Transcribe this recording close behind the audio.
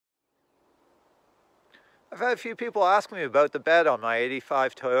I've had a few people ask me about the bed on my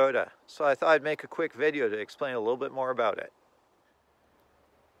 85 Toyota, so I thought I'd make a quick video to explain a little bit more about it.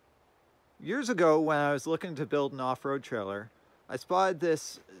 Years ago, when I was looking to build an off-road trailer, I spotted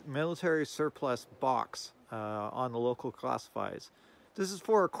this military surplus box on the local classifieds. This is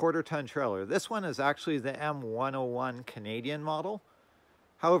for a 1/4 ton trailer. This one is actually the M101 Canadian model.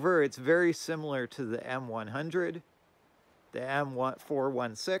 However, it's very similar to the M100, the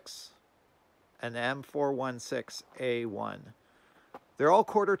M416, and the M416A1. They're all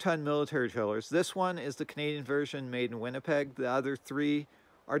 1/4 ton military trailers. This one is the Canadian version made in Winnipeg. The other three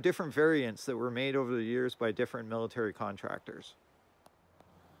are different variants that were made over the years by different military contractors.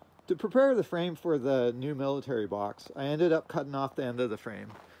 To prepare the frame for the new military box, I ended up cutting off the end of the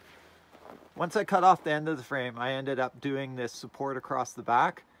frame. Once I cut off the end of the frame, I ended up doing this support across the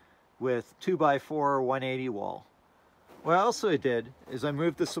back with 2x4 180 wall. What else I did is I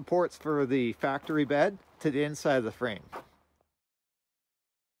moved the supports for the factory bed to the inside of the frame.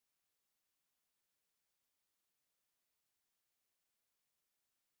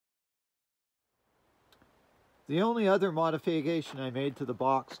 The only other modification I made to the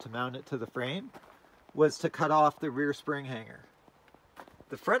box to mount it to the frame was to cut off the rear spring hanger.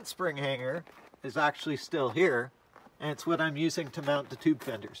 The front spring hanger is actually still here, and it's what I'm using to mount the tube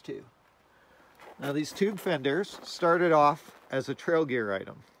fenders to. Now these tube fenders started off as a trail gear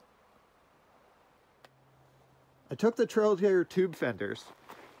item. I took the trail gear tube fenders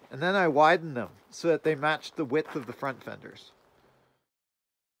and then I widened them so that they matched the width of the front fenders.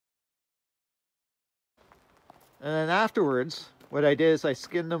 And then afterwards, what I did is I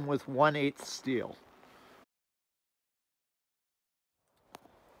skinned them with 1/8 steel.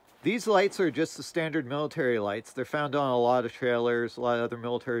 These lights are just the standard military lights. They're found on a lot of trailers, a lot of other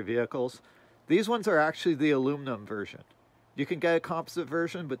military vehicles. These ones are actually the aluminum version. You can get a composite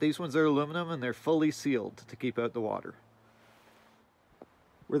version, but these ones are aluminum and they're fully sealed to keep out the water.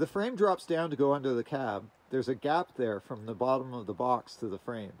 Where the frame drops down to go under the cab, there's a gap there from the bottom of the box to the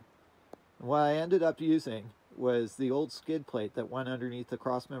frame. And what I ended up using was the old skid plate that went underneath the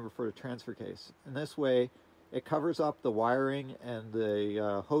crossmember for the transfer case. And this way, it covers up the wiring and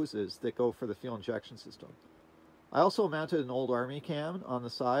the hoses that go for the fuel injection system. I also mounted an old army can on the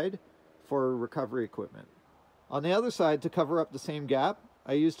side for recovery equipment. On the other side, to cover up the same gap,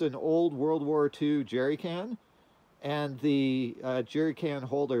 I used an old World War II jerry can and the jerry can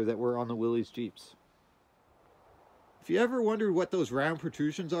holder that were on the Willys Jeeps. If you ever wondered what those round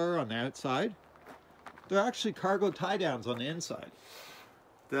protrusions are on the outside, they're actually cargo tie downs on the inside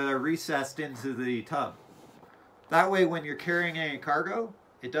that are recessed into the tub. That way when you're carrying any cargo,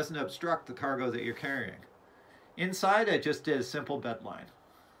 it doesn't obstruct the cargo that you're carrying. Inside, I just did a simple bed line.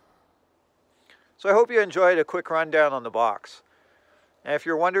 So I hope you enjoyed a quick rundown on the box. And if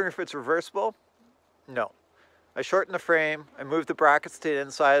you're wondering if it's reversible, no. I shortened the frame, I moved the brackets to the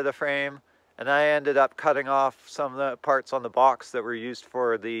inside of the frame, and I ended up cutting off some of the parts on the box that were used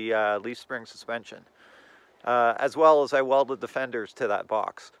for the leaf spring suspension. As well as I welded the fenders to that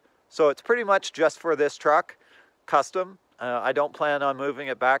box. So it's pretty much just for this truck, custom. I don't plan on moving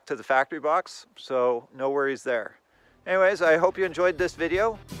it back to the factory box, so no worries there. Anyways, I hope you enjoyed this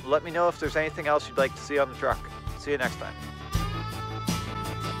video. Let me know if there's anything else you'd like to see on the truck. See you next time.